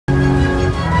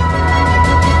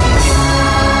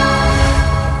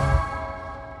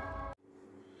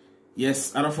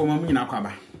Yes, I don't form me na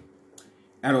kwaba.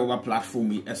 I over platform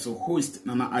me as a host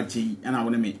Nana Aji and I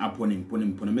want to make upon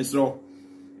Mesro.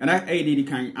 And I aided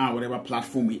kind whatever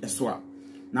platform me as well.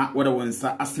 Not what I want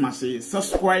to say.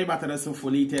 Subscribe at the for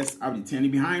latest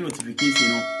update behind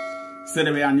notification.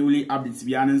 Said we are newly updates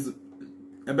be honest.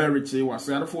 A very rich was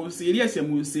so for serious and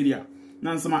moon Syria.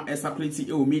 None some quality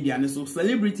media and so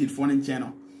celebrated phone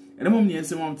channel. And the moment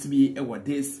you want to be a what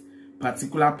this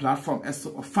particular platform as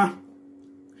so fun.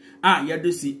 You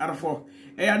do see other for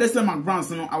this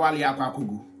Mcbrown no awali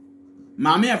akwakugu.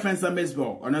 Mama friends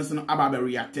Mzbel or no so about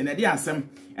reacting and the and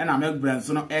Mcbrown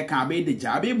so no can be the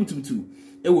job able to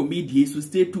it will media so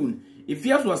stay tuned. If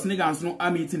you was niggas no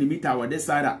meeting the meter or this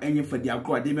side any for their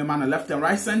god they man left and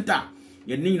right center.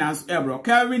 Your ninas ebro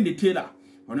carrying the tailor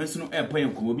or no so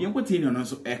airplane could be continue no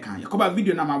so air can you cover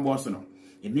video na my boss no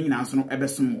your ninas no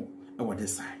ebesumo over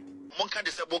this side. Monka de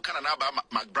sebo kana na ba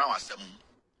Mcbrown asem.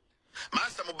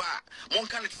 Master Moba,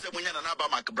 Monka de sebo nya na ba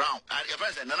Mcbrown. Your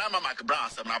friend say na Mcbrown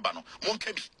asem na ba no.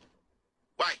 Monka bi.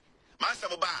 Why? Master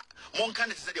Moba, Monka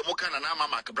de say de Monka na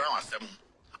Mcbrown asem.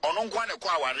 Ono nkwa ne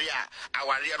kwa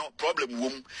aware no problem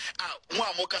wom. Mo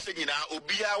amoka se nyina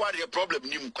obi aware problem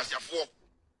nim kwasiafo.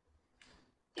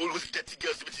 Always 30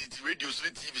 girls with radio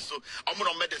TV so I'm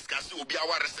not discuss obi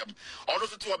aware sem. Ono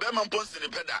so to obema mponse ne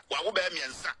peda wa wo ba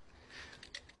miensa.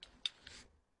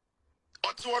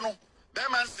 Oto no be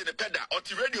man se ne peda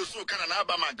oti radio so kana na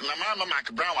aba na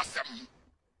Mcbrown asem.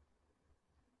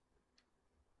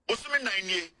 Osumi nan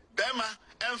nie bema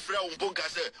enfra umponka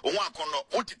se wo akono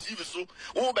oti TV so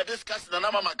wo be discuss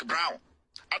na Mcbrown.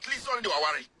 At least only the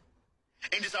aware.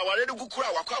 In this aware de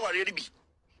gukura wakwa aware bi.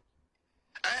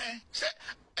 Say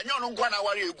enyo no ngwa na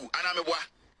aware egu anamebwa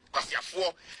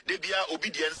kwasiafo de bia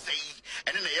obedience yi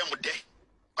ene na ye mode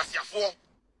kwasiafo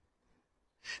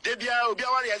de bia obi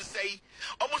aware ye sei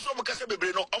omo so mo kase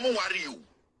bebre no omo ware yu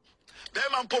be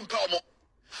man pompa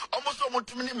omo so mo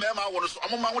tumi ni mema wo no so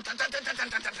omo ma ho tan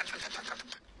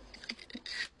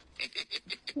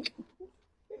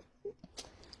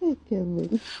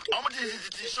omo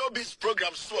the showbiz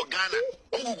program so Ghana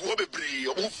omo gugu bebre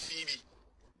omo fibi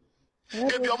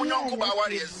ebi omunyanko ba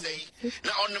wari say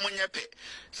na onne munyepe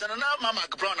sana na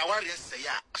Mcbrown na wari say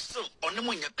ya still onne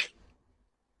munyepe,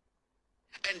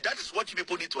 and that is what you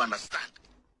people need to understand.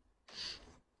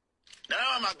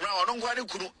 Na Mcbrown ono ngwani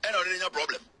kunu e no nya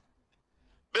problem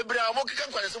bebre amo keka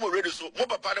kwane se mo radio so mo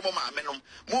papa de mo ma menom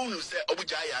mo nu se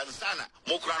obuja ya nsana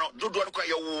mo kura no dodo no kwa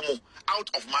ye wo mo out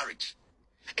of marriage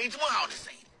ain't mo how to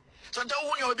say.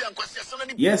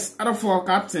 Yes, other for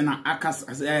Captain Akas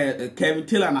Kevin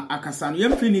Taylor and Akasan, you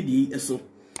infinity so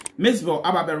Mzbel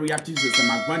Ababe reacting to the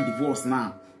Mcbrown divorce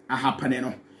now. I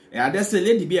happen. There's a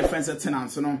lady be a friend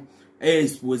tenant, so no,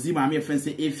 was him, my friend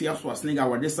say, if you was nigga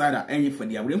or this side, any for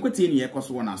the will continue, cause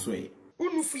one as way.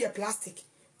 Unu for your plastic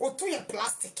or to your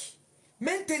plastic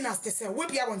maintenance, they say, will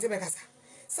be a one to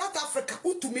South Africa,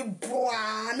 utu me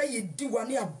bra na ye di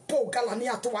wani a bo gala ni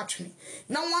ato watch me.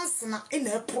 Na once na in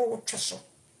a pro treasure.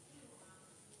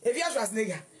 If you as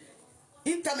nigga,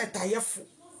 internet ayefu,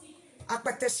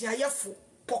 akpetesi ayefu,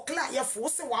 pokla ayefu,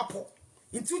 se wapo.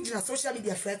 Into jina social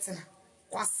media threats na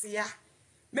kwasiya.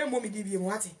 Me mo mi di bi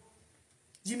mwati.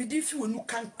 Jimmy di fi wonu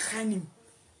kan him.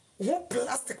 One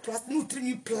plastic, no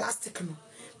three plastic no.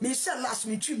 Me shall lash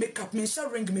me tree makeup, me shall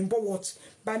ring me bo watch.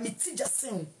 By me ti just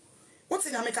saying. What's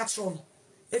in America strong?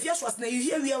 If you trust me,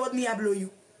 you hear what me I blow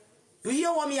you. You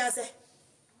hear what me I say?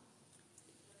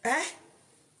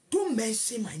 Don't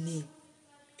mention my name.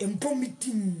 And bomb me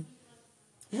dim.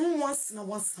 Once and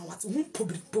what? Who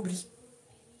probably.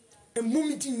 And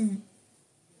mummy dim.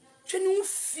 You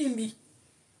feel me?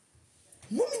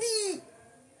 Mummy dim.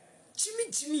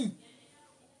 Jimmy.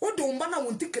 What don't banner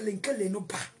won't take a link no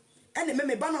ba. And the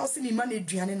meme banner also me money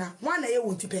Drianina. One a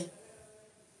won't pay.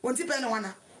 Won't pay no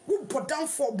one. Who put down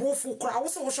for both for crowd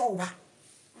also show over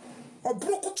or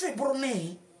broke tree brone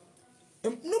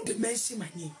and no dimension my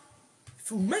name. If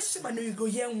you mention my name, you go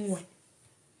young way.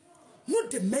 No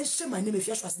dimension my name if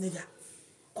you trust nigga.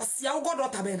 Or see how God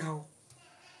daughter be now.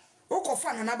 Oko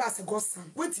fan and abas God's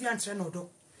son, went to me and train or do.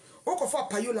 Oko for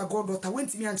Payola God daughter, went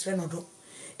to me and train or do.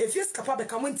 If you're capable,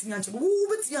 come went to me and train, who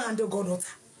went to me and God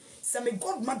daughter. Say me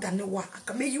God mother no one, I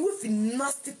can make you with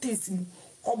nasty things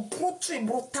or broke tree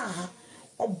broke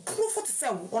or proof to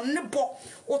sell on the bot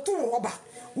or two robber,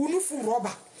 unufu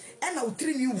robber, and I'll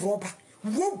treat you robber,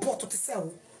 one bottle to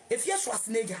sell. If you trust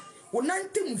nigger, or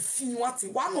 19 what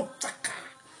one of chaka,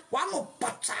 one of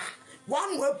pacha,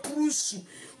 one will push,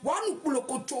 one will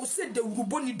control said the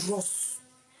ruboni dross.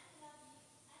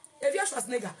 If you trust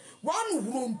nigger, one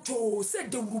won't to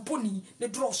said the ruboni the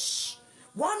dross,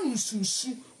 one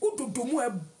sushi, who do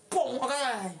more bon.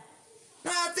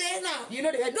 Nothing now. You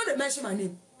know they mention my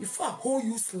name. Before I hold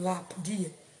you slap,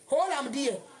 dear. Hold am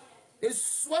dear. They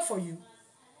swear for you.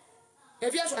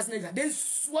 If you are Schwarzenegger, they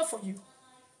swear for you.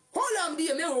 Hold am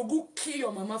dear, may will go kill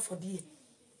your mama for dear.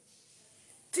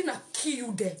 Tina kill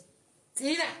you there.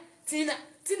 Tina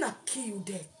kill you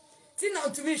there. Tina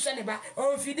to me shaneba,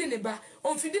 on feeding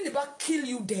the kill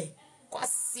you there.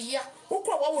 Kwasia, who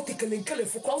will take a link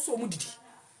for Kwaso Mudidi.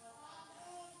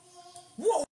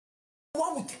 What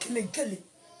would take a kelly?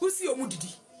 Who see your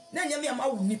Mudidi? Nanyami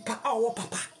ama nipa our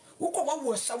papa. Who come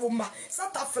was Shawoma,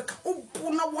 South Africa, who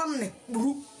puna one neck,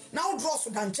 blue. Now draw so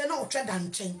danchen, now tread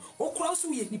and chain, or cross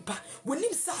we nipa. When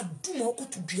him sa do more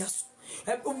to dress.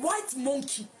 A white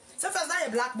monkey. So first I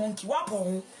a black monkey. What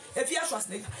on? If you are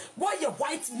Schwarzenegger, why a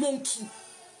white monkey?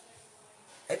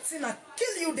 Tina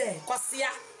kill you there. Kwasia,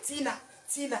 Tina.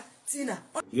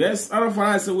 Yes, out of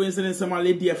us, a Winston, some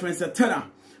lady, friends, a tenor.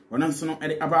 When I'm so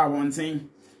at about one thing.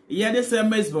 Yeah, this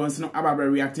Mzbel is not about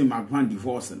reacting Mcbrown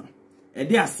divorce. A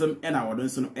dear some and I wouldn't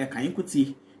so a kind of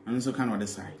tea and so can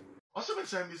decide. Also,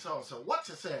 tell me so. What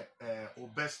is a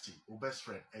best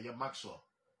friend, a Maxwell,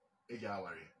 a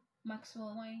Yawari?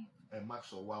 Maxwell, why?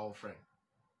 Maxwell, wow friend.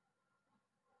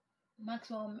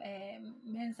 Maxwell,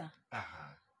 Mensa.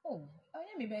 Oh, I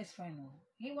am my best friend.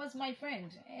 He was my friend,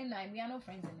 and we are not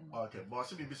friends anymore. Okay, but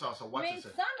see, maybe so. What is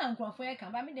it? Son and Crawford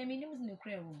come, but I mean, was in the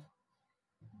room.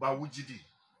 But would you do?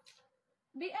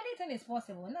 Be anything is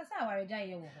possible, and that's how I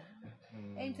die.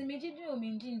 And to me, you do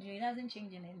mean ginger, it doesn't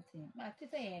change anything. But to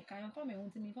say, I can from me,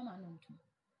 want to me from my own.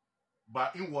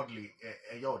 But inwardly,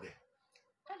 a yode.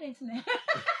 I don't know.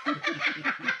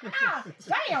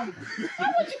 Damn! How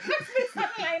would you ask me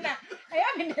something like that? I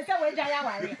am in the same way,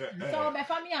 Jayawari. So, my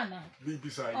family, be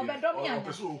beside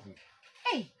you.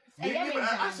 Hey,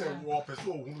 I said, war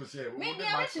person who say, maybe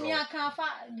I let me a car.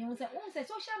 You say,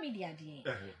 social media,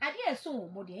 dear. I dear so,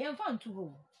 but they have found to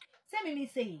go. Send me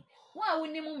say, why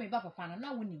wouldn't you make Papa Pan?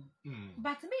 Now winning.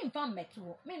 But me found met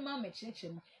to me, mamma, church,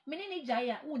 many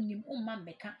Jaya, unim,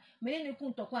 Mambeka, many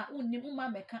Puntoqua, unim,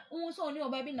 Mambeka, so new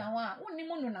baby now,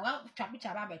 unimun now,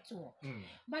 Chapicha too.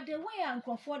 But the way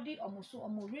Uncle Fordy almost a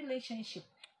more relationship,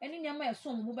 and in your man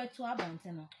soon move to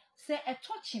Abantano, say a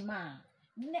touchy man.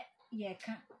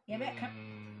 Yeka,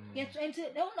 yet,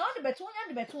 don't know the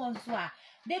better ones who are.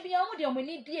 They be only the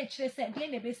money, dear said,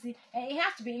 it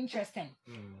has to be interesting.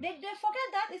 They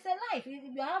forget that it's a life.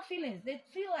 You have feelings. They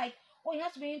feel like, oh, it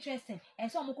has to be interesting.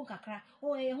 And some cry,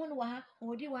 oh, a honwa,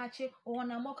 or do watch it, or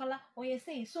na mokala, or you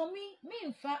say, so me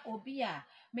in fact, or be a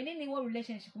many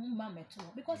relationship, mamma too.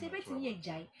 Because he bet me a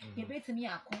jay, he bet me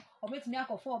a co, or bet me a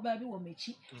for baby or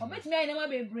mechi, or bet me I never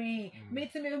be brain,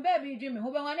 bet me a baby dream,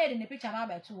 who were in the picture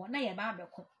about two, nay a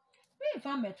barbaco. Me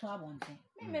found better one thing.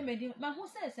 Maybe my who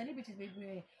says celebrities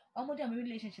be or more than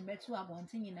relationship better one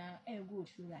thing in a good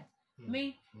through that.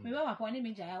 Me, upon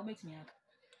image, I'll bet me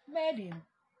a baby.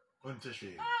 I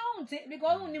won't take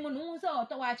because only one saw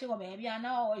to watch your baby, and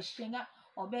now or stringer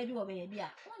or baby or baby. I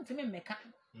want to make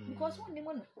because only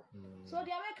one. So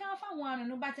the American found one,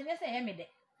 no, but yes, I am it.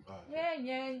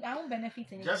 Yeah, I won't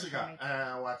benefit in Jessica,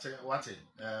 what it?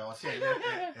 Or say,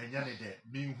 and Yanni,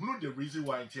 being who the reason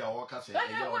why I walk as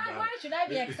why should I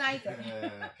be excited?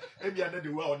 Maybe I know the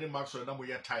world in Maxwell, no more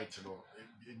tight, no.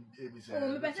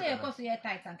 Oh, better, of course, you're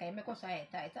tight, and can make us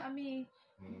tight. I mean,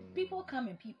 people come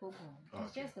and people go.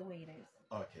 It's just the way it is.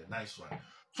 Okay, nice one.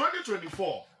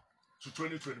 2024 to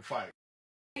 2025.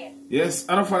 Yes,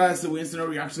 I don't follow the Winston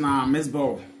reaction.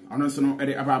 Mzbel. I don't know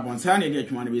any about Bonsan. I get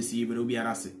you want to be see, but it'll be a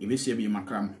race. If you see me,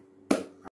 Macram.